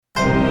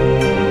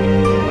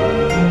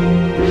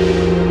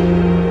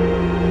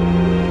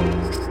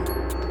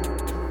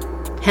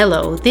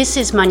Hello, this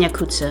is Manya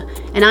Kutze,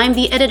 and I'm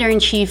the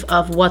editor-in-chief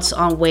of What's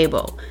on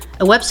Weibo,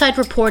 a website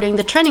reporting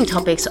the trending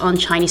topics on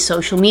Chinese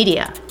social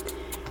media.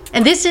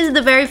 And this is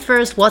the very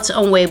first What's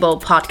on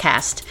Weibo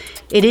podcast.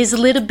 It is a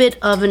little bit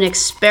of an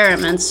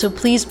experiment, so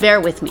please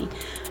bear with me.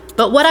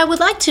 But what I would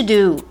like to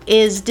do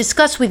is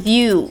discuss with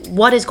you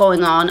what is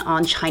going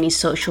on Chinese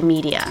social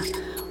media.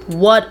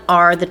 What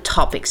are the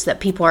topics that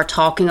people are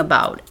talking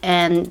about,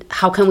 and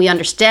how can we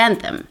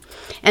understand them?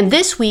 And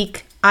this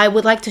week, I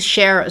would like to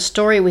share a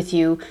story with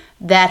you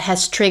that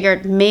has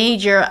triggered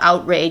major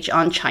outrage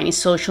on Chinese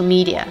social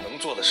media.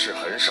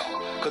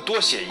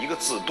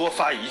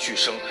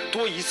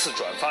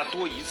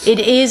 It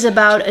is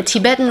about a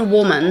Tibetan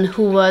woman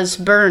who was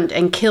burned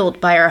and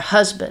killed by her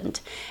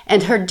husband,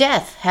 and her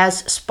death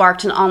has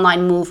sparked an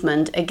online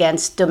movement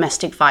against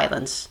domestic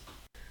violence.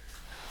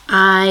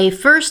 I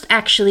first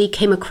actually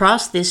came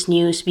across this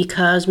news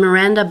because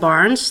Miranda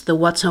Barnes, the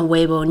What's on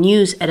Weibo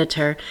news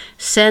editor,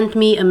 sent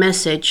me a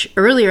message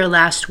earlier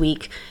last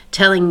week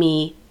telling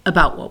me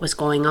about what was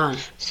going on.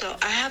 So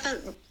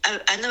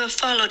I never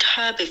followed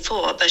her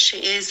before, but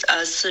she is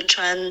a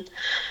Sichuan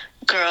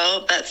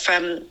girl, but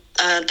from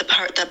the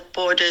part that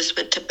borders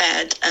with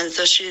Tibet, and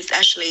so she's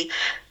actually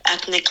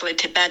ethnically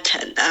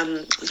Tibetan.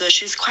 So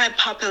she's quite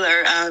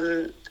popular.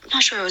 I'm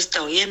not sure it was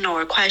Douyin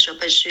or Kuaishou,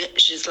 but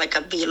she's like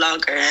a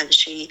vlogger, and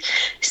she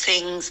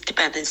sings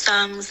Tibetan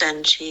songs,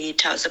 and she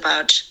tells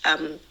about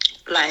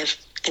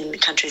life in the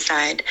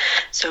countryside.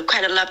 So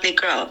quite a lovely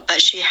girl,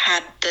 but she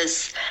had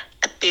this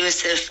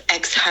abusive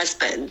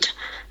ex-husband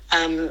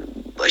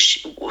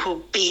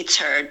who beats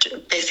her,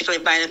 basically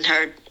violent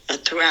her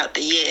throughout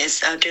the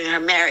years during her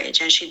marriage,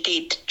 and she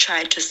did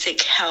try to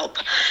seek help,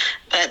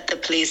 but the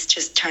police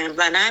just turned a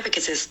blind eye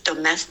because it's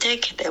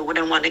domestic. They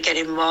wouldn't want to get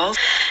involved,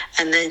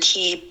 and then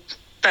he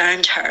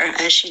burned her,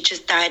 and she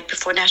just died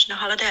before national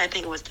holiday. I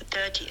think it was the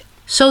 30th.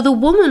 So the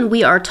woman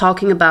we are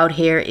talking about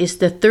here is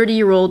the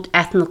 30-year-old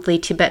ethnically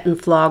Tibetan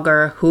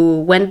vlogger who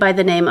went by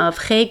the name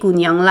of He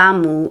Gunyang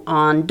Lamu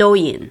on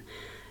Douyin.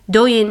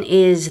 Douyin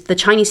is the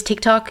Chinese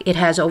TikTok. It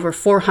has over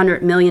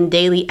 400 million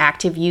daily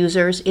active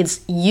users.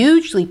 It's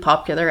hugely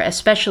popular,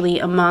 especially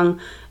among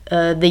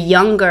the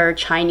younger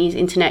Chinese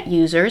internet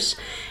users.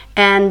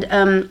 And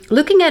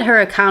looking at her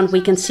account,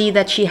 we can see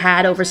that she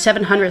had over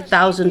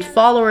 700,000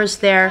 followers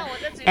there,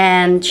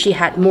 and she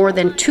had more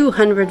than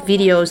 200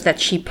 videos that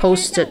she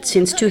posted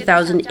since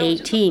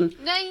 2018.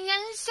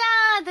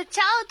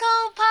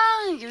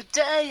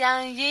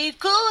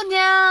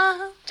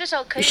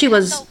 She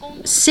was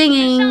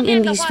singing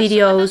in these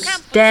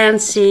videos,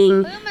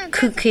 dancing,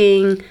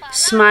 cooking,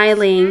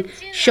 smiling,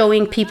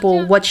 showing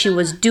people what she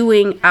was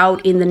doing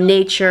out in the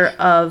nature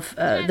of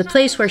the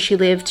place where she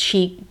lived.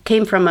 She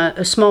came from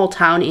a small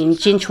town in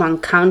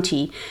Jinchuan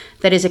County,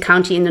 that is a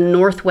county in the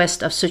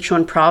northwest of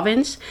Sichuan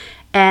province.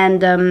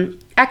 And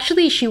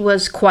actually, she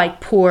was quite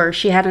poor.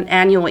 She had an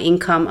annual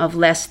income of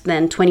less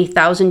than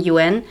 20,000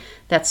 yuan.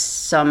 That's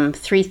some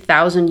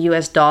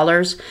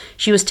 $3,000.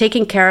 She was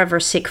taking care of her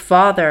sick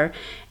father.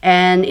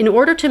 And in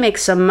order to make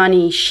some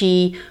money,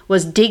 she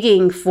was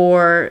digging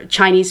for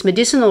Chinese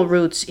medicinal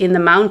roots in the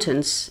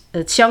mountains.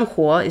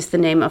 Xianghuo is the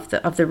name of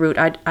the root.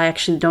 I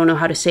actually don't know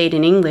how to say it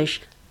in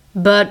English.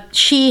 But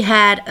she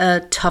had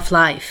a tough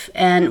life.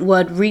 And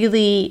what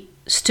really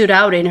stood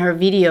out in her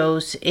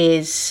videos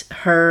is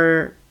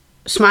her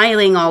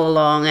smiling all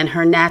along and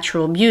her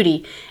natural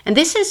beauty. And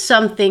this is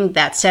something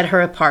that set her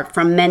apart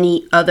from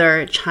many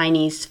other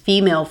Chinese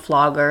female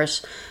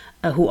vloggers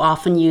who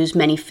often use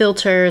many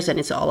filters, and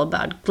it's all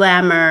about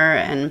glamour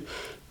and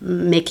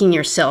making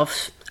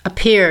yourself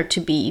appear to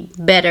be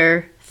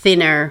better,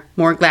 thinner,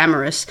 more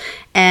glamorous.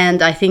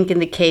 And I think in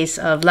the case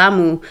of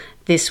Lamu,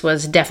 this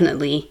was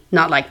definitely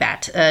not like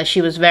that.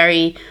 She was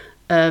very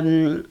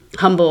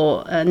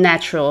humble,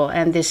 natural,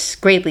 and this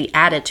greatly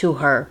added to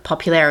her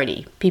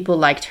popularity. People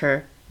liked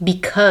her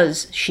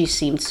because she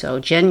seemed so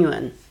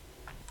genuine.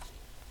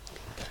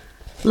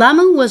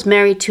 Lamu was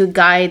married to a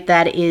guy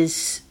that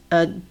is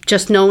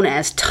just known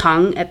as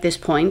Tang at this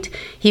point.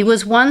 He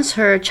was once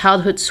her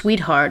childhood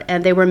sweetheart,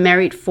 and they were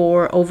married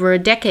for over a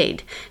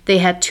decade. They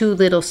had 2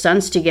 little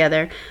sons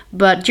together,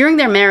 but during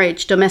their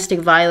marriage, domestic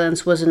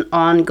violence was an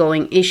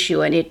ongoing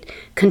issue, and it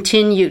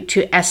continued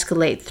to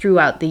escalate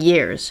throughout the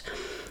years.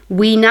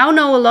 We now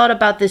know a lot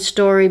about this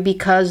story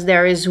because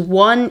there is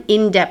one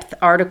in-depth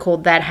article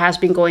that has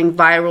been going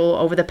viral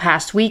over the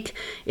past week.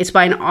 It's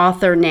by an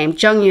author named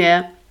Zheng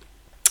Yue,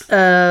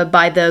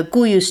 by the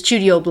Guyu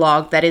Studio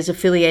blog that is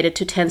affiliated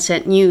to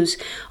Tencent News.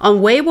 On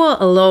Weibo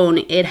alone,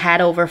 it had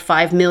over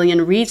 5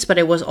 million reads, but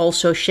it was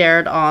also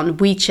shared on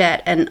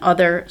WeChat and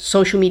other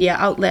social media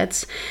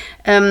outlets.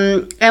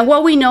 And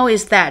what we know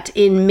is that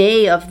in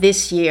May of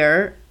this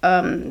year,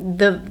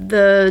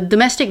 the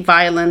domestic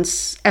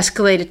violence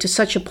escalated to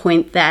such a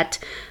point that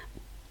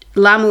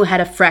Lamu had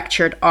a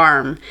fractured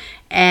arm,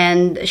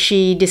 and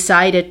she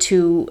decided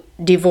to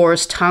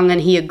divorce Tang,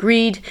 and he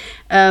agreed.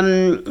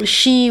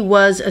 She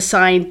was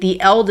assigned the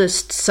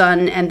eldest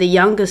son, and the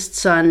youngest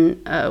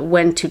son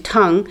went to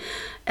Tang.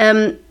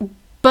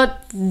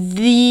 But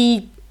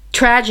the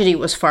tragedy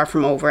was far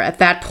from over at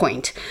that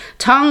point.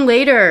 Tang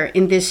later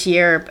in this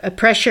year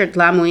pressured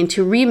Lamu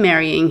into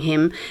remarrying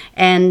him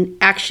and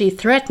actually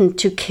threatened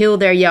to kill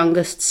their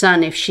youngest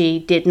son if she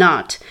did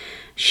not.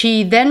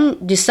 She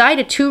then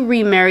decided to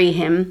remarry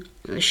him.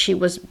 She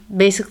was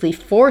basically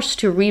forced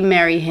to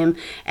remarry him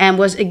and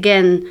was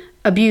again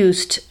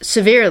abused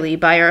severely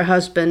by her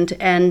husband,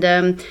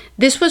 and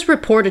this was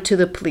reported to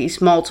the police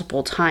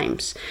multiple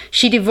times.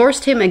 She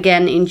divorced him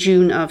again in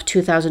June of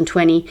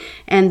 2020,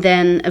 and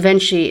then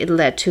eventually it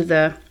led to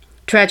the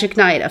tragic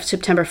night of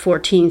September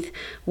 14th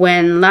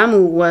when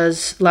Lamu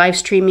was live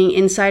streaming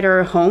inside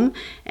her home,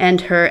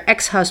 and her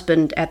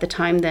ex-husband at the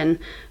time then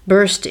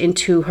burst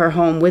into her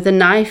home with a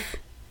knife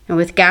and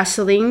with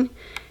gasoline,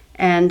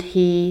 and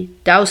he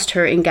doused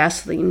her in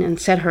gasoline and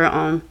set her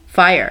on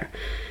fire.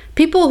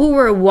 People who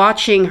were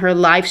watching her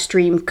live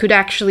stream could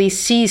actually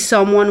see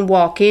someone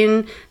walk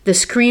in, the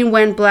screen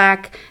went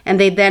black, and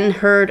they then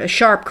heard a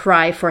sharp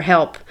cry for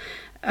help.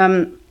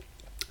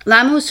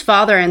 Lamu's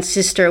father and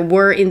sister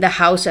were in the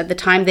house at the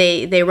time.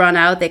 They ran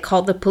out, they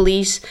called the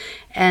police,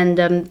 and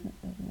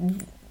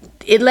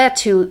it led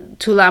to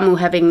Lamu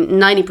having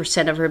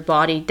 90% of her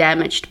body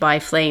damaged by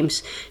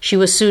flames. She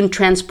was soon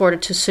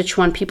transported to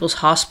Sichuan People's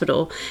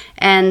Hospital,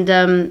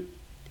 and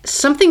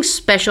something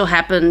special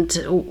happened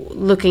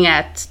looking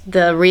at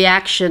the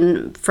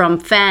reaction from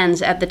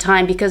fans at the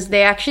time, because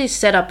they actually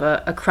set up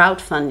a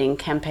crowdfunding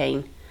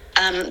campaign.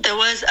 There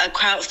was a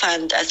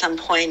crowdfund at some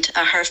point.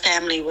 Her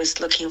family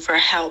was looking for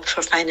help,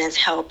 for finance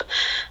help,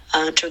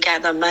 to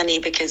gather money,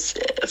 because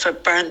for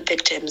burn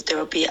victims, there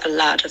will be a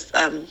lot of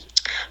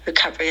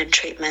recovery and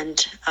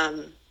treatment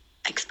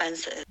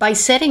expenses. By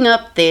setting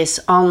up this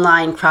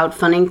online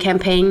crowdfunding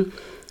campaign,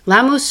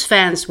 Lamu's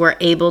fans were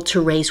able to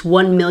raise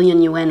 1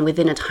 million yuan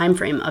within a time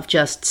frame of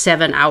just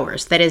 7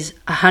 hours. That is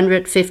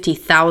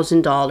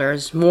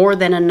 $150,000, more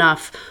than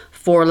enough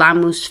for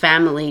Lamu's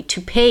family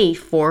to pay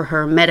for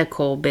her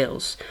medical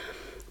bills.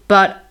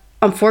 But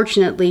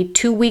unfortunately,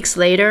 2 weeks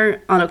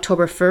later, on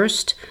October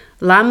 1st,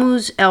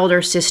 Lamu's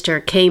elder sister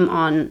came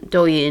on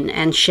Douyin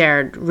and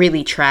shared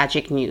really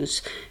tragic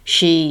news.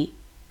 She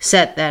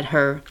said that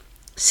her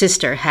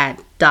sister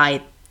had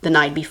died the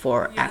night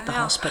before at the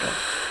hospital.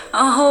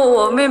 然后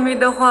我妹妹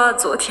的话，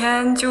昨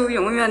天就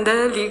永远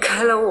的离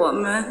开了我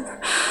们。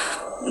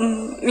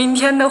明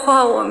天的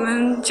话我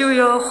们就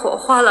要火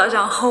化了，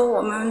然后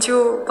我们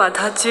就把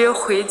她接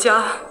回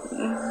家。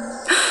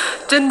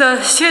真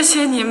的谢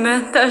谢你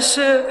们，但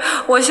是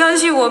我相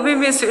信我妹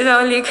妹虽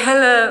然离开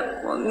了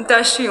我们，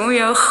但是永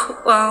远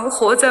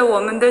活在我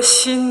们的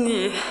心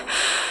里。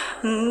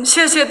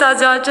谢谢大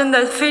家，真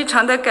的非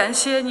常的感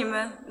谢你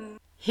们。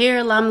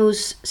Here,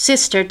 Lamu's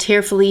sister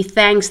tearfully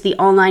thanks the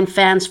online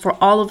fans for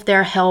all of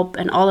their help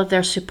and all of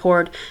their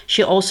support.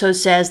 She also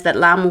says that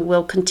Lamu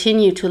will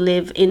continue to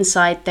live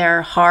inside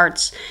their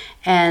hearts.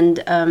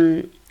 And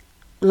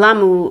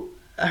Lamu,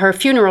 her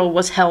funeral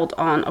was held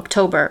on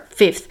October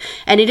 5th.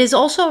 And it is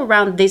also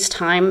around this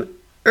time,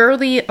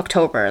 early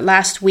October,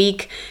 last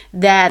week,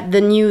 that the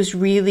news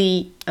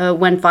really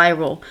went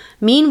viral.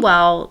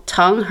 Meanwhile,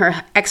 Tang,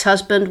 her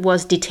ex-husband,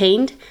 was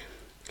detained.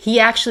 He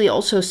actually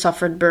also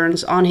suffered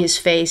burns on his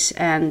face,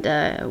 and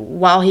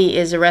while he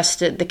is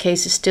arrested, the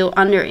case is still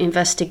under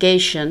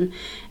investigation.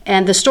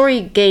 And the story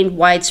gained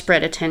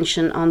widespread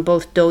attention on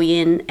both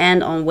Douyin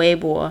and on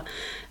Weibo,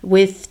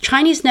 with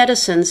Chinese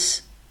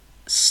netizens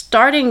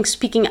starting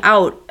speaking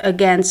out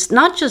against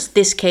not just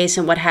this case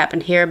and what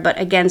happened here, but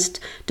against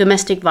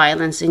domestic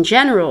violence in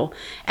general,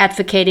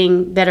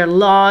 advocating better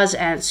laws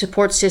and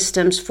support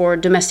systems for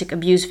domestic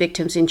abuse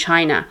victims in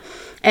China.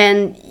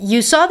 And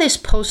you saw this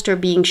poster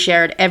being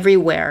shared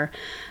everywhere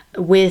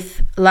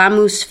with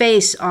Lamu's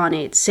face on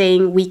it,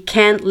 saying, "We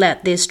can't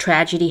let this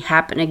tragedy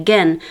happen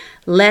again.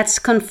 Let's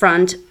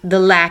confront the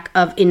lack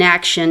of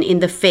inaction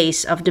in the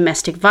face of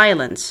domestic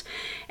violence."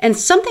 And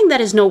something that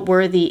is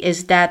noteworthy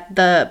is that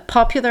the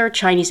popular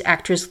Chinese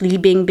actress Li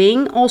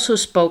Bingbing also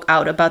spoke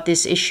out about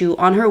this issue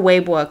on her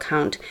Weibo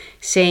account,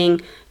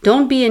 saying,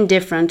 "Don't be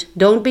indifferent,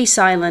 don't be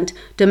silent.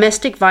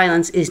 Domestic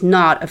violence is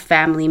not a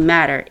family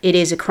matter. It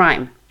is a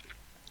crime."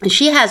 And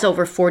she has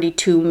over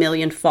 42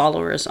 million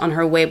followers on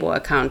her Weibo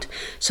account.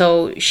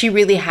 So she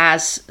really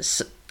has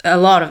a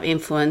lot of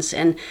influence.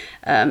 And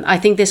I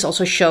think this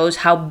also shows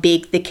how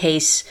big the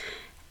case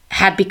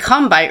had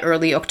become by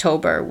early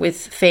October,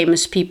 with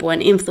famous people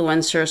and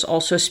influencers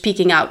also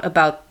speaking out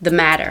about the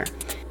matter.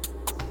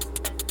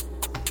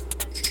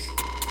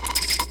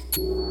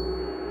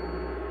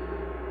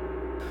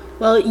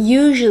 Well,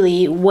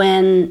 usually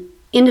when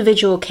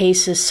individual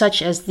cases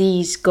such as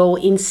these go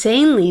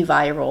insanely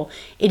viral,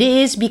 it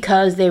is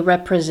because they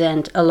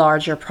represent a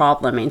larger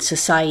problem in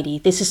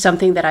society. This is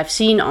something that I've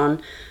seen on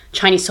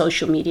Chinese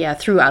social media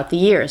throughout the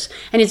years.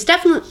 And it's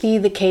definitely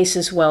the case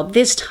as well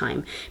this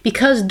time,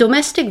 because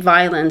domestic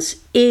violence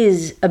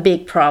is a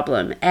big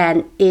problem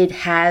and it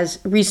has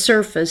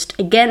resurfaced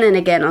again and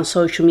again on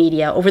social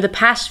media over the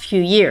past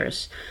few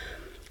years.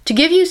 To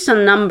give you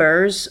some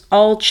numbers,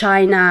 All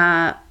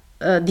China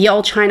the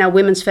All China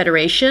Women's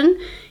Federation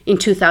in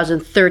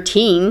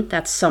 2013,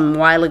 that's some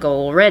while ago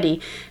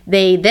already,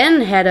 they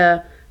then had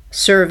a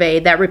survey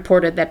that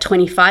reported that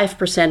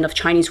 25% of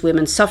Chinese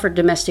women suffered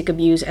domestic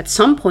abuse at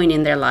some point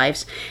in their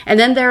lives. And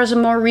then there is a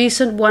more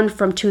recent one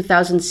from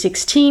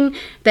 2016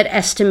 that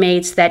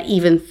estimates that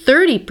even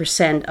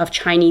 30% of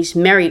Chinese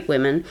married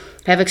women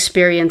have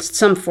experienced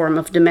some form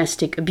of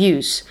domestic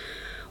abuse.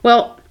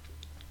 Well,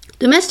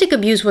 domestic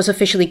abuse was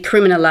officially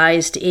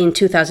criminalized in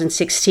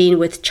 2016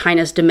 with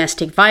China's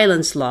domestic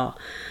violence law.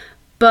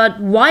 But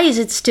why is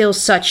it still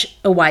such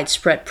a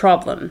widespread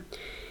problem?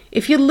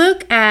 If you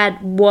look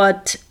at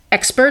what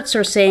experts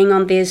are saying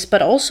on this,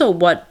 but also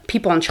what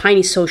people on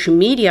Chinese social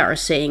media are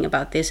saying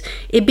about this,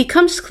 it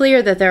becomes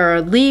clear that there are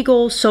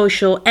legal,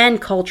 social, and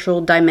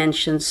cultural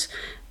dimensions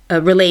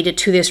related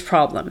to this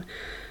problem.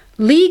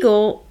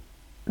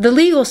 The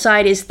legal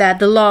side is that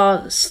the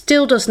law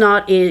still does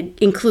not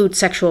include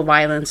sexual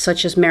violence,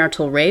 such as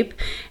marital rape,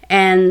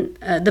 and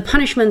the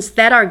punishments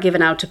that are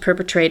given out to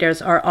perpetrators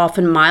are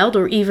often mild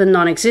or even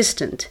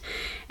non-existent.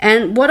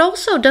 And what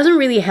also doesn't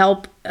really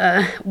help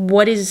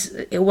what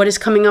is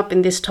coming up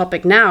in this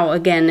topic now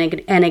again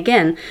and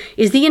again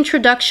is the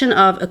introduction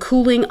of a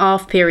cooling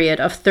off period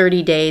of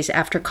 30 days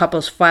after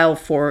couples file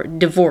for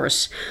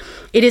divorce.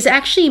 It is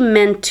actually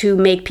meant to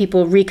make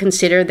people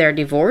reconsider their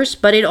divorce,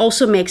 but it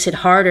also makes it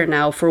harder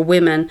now for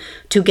women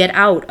to get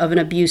out of an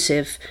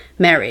abusive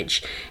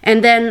marriage.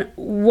 And then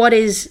what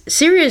is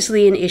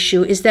seriously an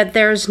issue is that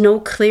there's no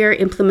clear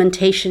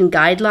implementation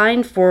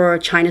guideline for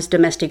China's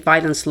domestic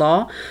violence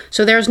law.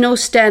 So there's no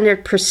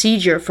standard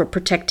procedure for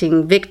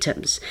protecting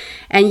victims.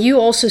 And you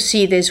also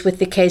see this with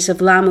the case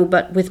of Lamu,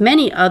 but with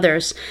many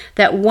others,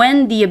 that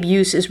when the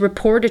abuse is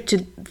reported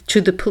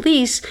to the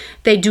police,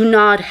 they do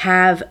not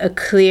have a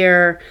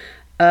clear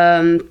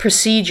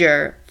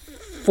procedure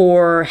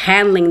for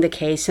handling the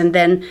case, and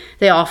then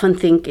they often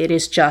think it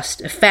is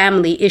just a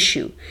family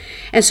issue.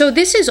 And so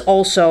this is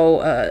also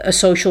a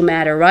social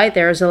matter, right?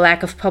 There is a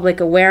lack of public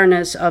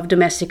awareness of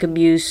domestic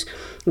abuse,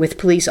 with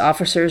police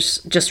officers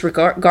just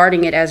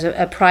regarding it as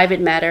a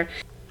private matter.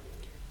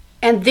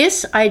 And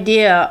this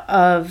idea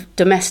of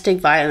domestic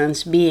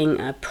violence being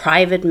a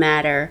private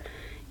matter,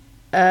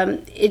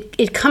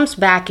 it comes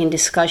back in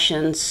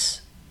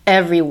discussions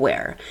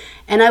everywhere.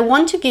 And I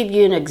want to give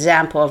you an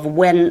example of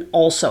when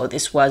also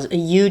this was a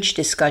huge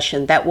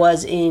discussion. That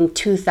was in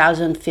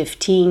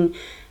 2015.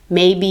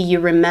 Maybe you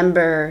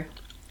remember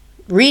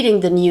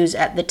reading the news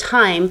at the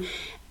time.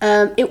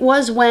 It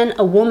was when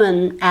a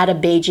woman at a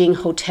Beijing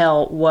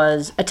hotel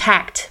was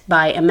attacked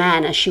by a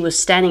man as she was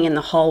standing in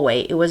the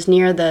hallway. It was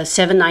near the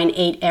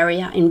 798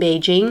 area in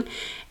Beijing.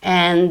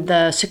 And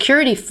the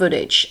security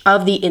footage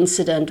of the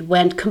incident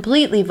went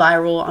completely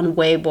viral on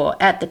Weibo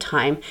at the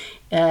time.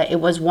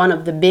 It was one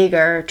of the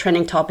bigger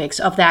trending topics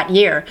of that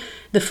year.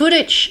 The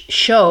footage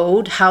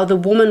showed how the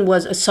woman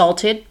was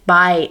assaulted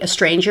by a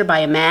stranger, by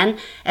a man,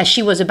 as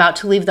she was about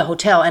to leave the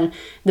hotel. And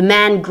the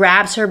man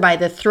grabs her by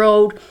the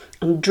throat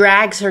and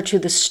drags her to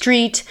the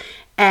street.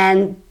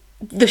 And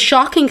the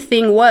shocking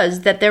thing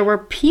was that there were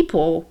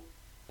people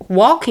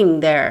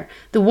walking there.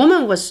 The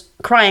woman was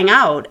crying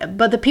out,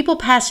 but the people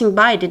passing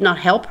by did not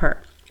help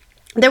her.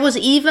 There was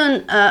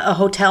even a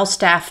hotel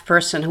staff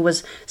person who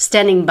was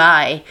standing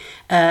by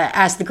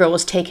as the girl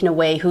was taken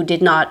away, who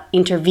did not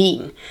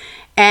intervene.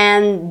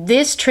 And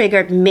this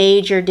triggered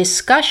major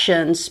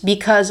discussions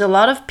because a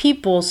lot of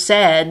people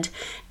said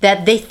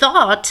that they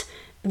thought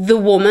the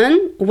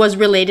woman was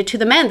related to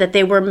the man, that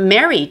they were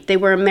married. They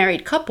were a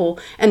married couple.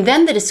 And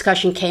then the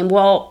discussion came,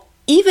 well,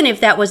 even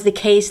if that was the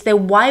case,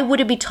 then why would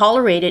it be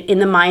tolerated in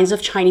the minds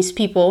of Chinese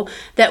people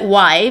that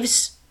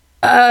wives,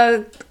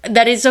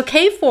 that it's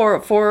okay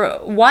for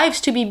wives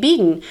to be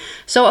beaten?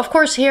 So, of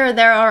course, here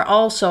there are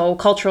also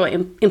cultural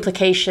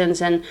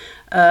implications and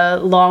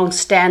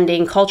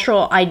long-standing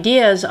cultural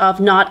ideas of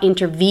not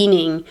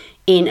intervening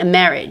in a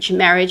marriage.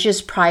 Marriage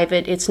is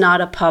private. It's not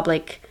a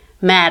public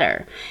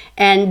matter.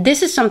 And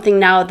this is something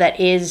now that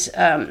is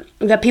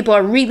that people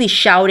are really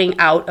shouting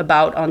out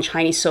about on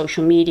Chinese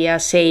social media,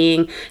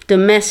 saying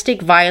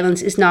domestic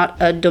violence is not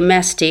a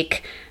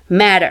domestic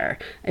matter.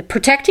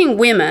 Protecting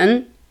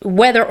women,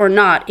 whether or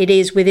not it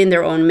is within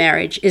their own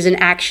marriage, is an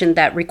action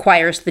that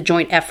requires the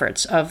joint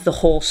efforts of the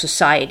whole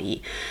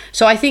society.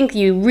 So I think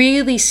you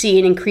really see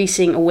an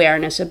increasing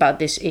awareness about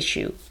this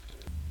issue.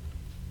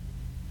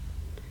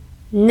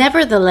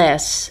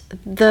 Nevertheless,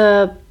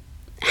 the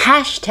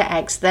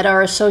hashtags that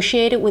are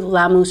associated with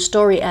Lamu's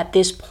story at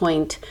this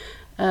point,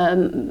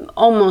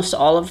 almost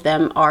all of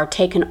them are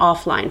taken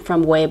offline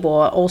from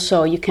Weibo.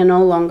 Also, you can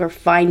no longer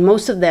find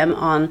most of them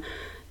on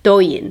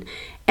Douyin.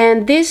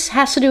 And this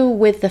has to do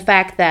with the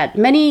fact that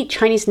many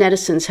Chinese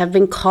netizens have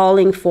been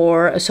calling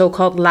for a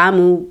so-called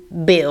Lamu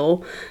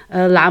bill,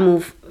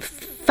 Lamu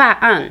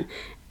Fa'an.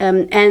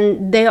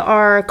 And they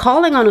are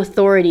calling on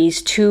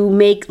authorities to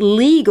make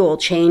legal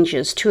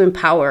changes to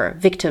empower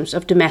victims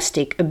of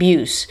domestic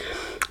abuse.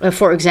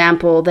 For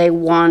example, they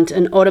want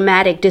an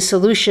automatic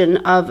dissolution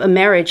of a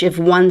marriage if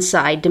one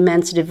side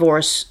demands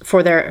divorce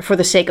for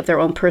the sake of their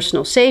own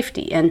personal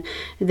safety. And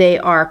they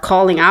are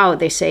calling out,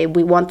 they say,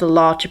 we want the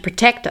law to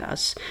protect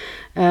us.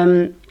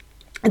 That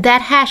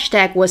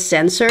hashtag was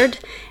censored.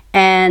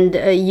 And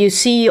you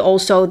see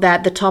also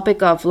that the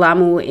topic of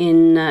Lamu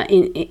in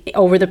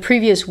over the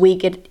previous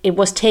week, it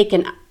was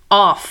taken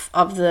off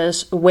of the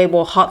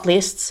Weibo hot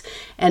lists,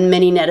 and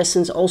many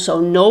netizens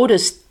also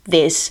noticed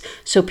this,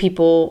 so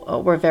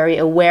people were very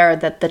aware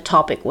that the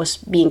topic was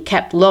being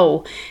kept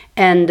low.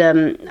 And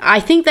I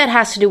think that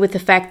has to do with the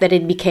fact that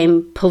it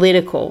became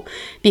political,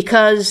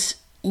 because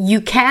you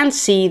can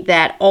see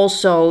that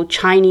also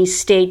Chinese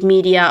state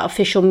media,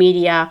 official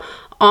media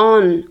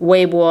on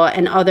Weibo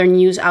and other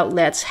news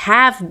outlets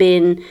have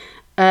been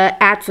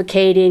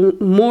advocating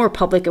more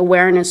public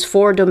awareness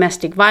for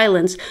domestic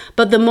violence.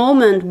 But the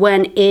moment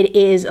when it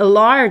is a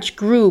large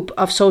group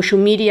of social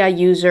media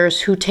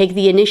users who take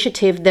the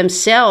initiative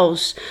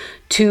themselves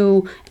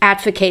to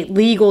advocate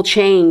legal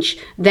change,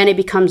 then it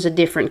becomes a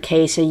different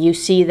case, and you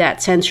see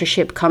that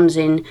censorship comes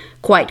in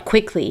quite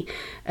quickly.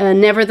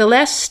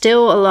 Nevertheless,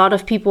 still a lot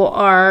of people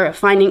are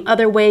finding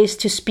other ways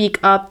to speak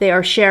up. They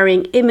are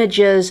sharing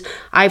images.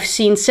 I've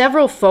seen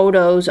several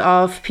photos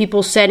of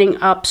people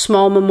setting up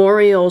small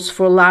memorials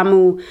for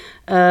Lamu,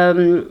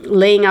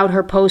 laying out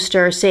her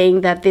poster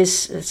saying that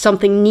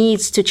something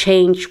needs to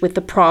change with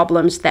the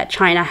problems that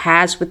China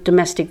has with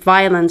domestic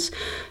violence.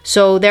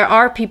 So there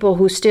are people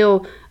who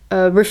still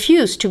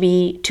refuse to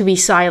be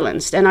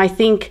silenced, and I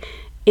think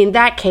in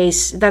that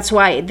case, that's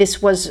why it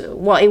was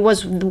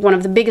one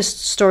of the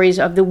biggest stories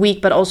of the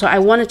week, but also I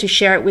wanted to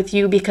share it with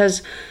you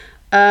because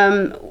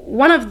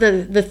one of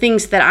the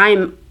things that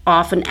I'm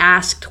often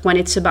asked when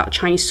it's about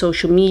Chinese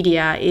social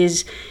media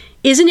is,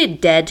 isn't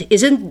it dead?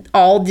 Isn't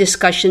all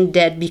discussion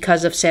dead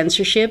because of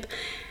censorship?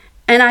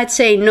 And I'd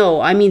say no.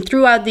 I mean,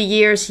 throughout the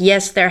years,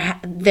 yes,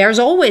 there's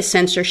always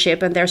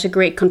censorship and there's a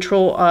great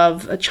control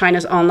of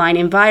China's online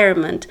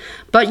environment.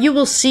 But you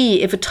will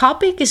see if a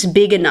topic is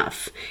big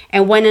enough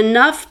and when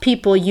enough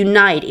people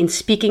unite in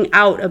speaking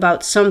out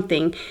about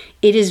something,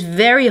 it is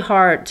very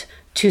hard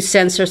to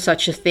censor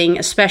such a thing,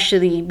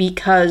 especially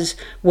because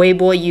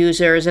Weibo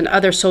users and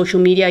other social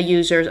media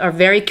users are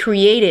very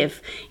creative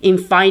in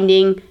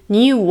finding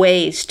new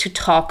ways to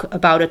talk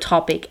about a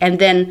topic. And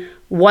then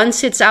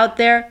once it's out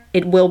there,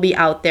 it will be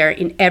out there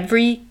in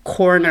every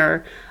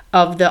corner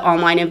of the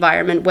online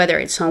environment, whether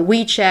it's on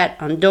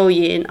WeChat, on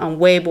Douyin, on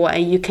Weibo,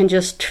 and you can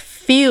just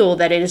feel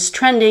that it is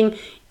trending,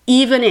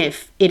 even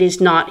if it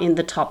is not in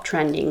the top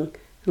trending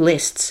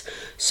lists.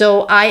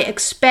 So I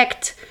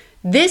expect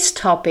this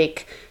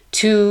topic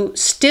to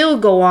still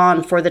go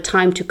on for the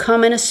time to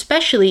come, and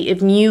especially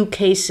if new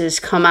cases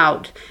come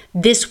out,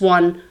 this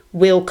one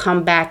will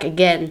come back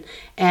again.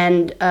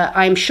 And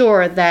I'm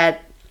sure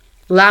that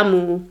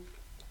Lamu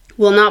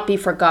will not be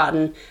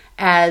forgotten,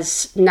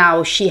 as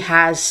now she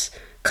has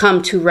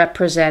come to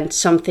represent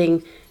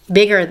something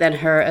bigger than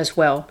her as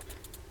well.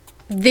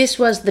 This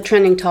was the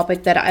trending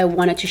topic that I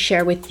wanted to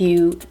share with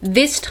you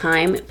this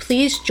time.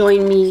 Please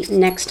join me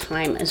next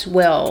time as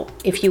well.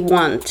 If you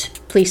want,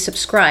 please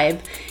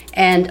subscribe.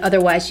 And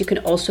otherwise, you can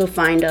also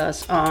find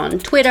us on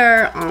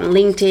Twitter, on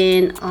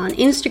LinkedIn, on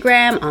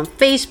Instagram, on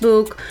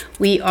Facebook.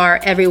 We are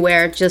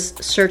everywhere.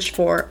 Just search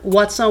for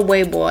What's on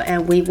Weibo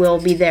and we will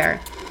be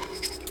there.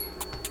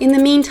 In the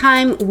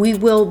meantime, we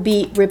will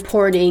be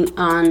reporting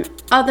on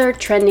other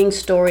trending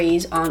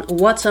stories on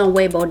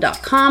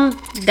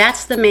whatsonweibo.com.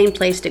 That's the main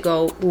place to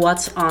go,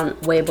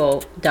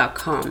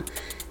 whatsonweibo.com.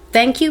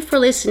 Thank you for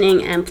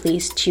listening, and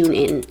please tune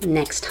in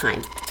next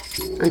time.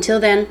 Until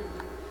then,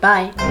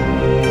 bye.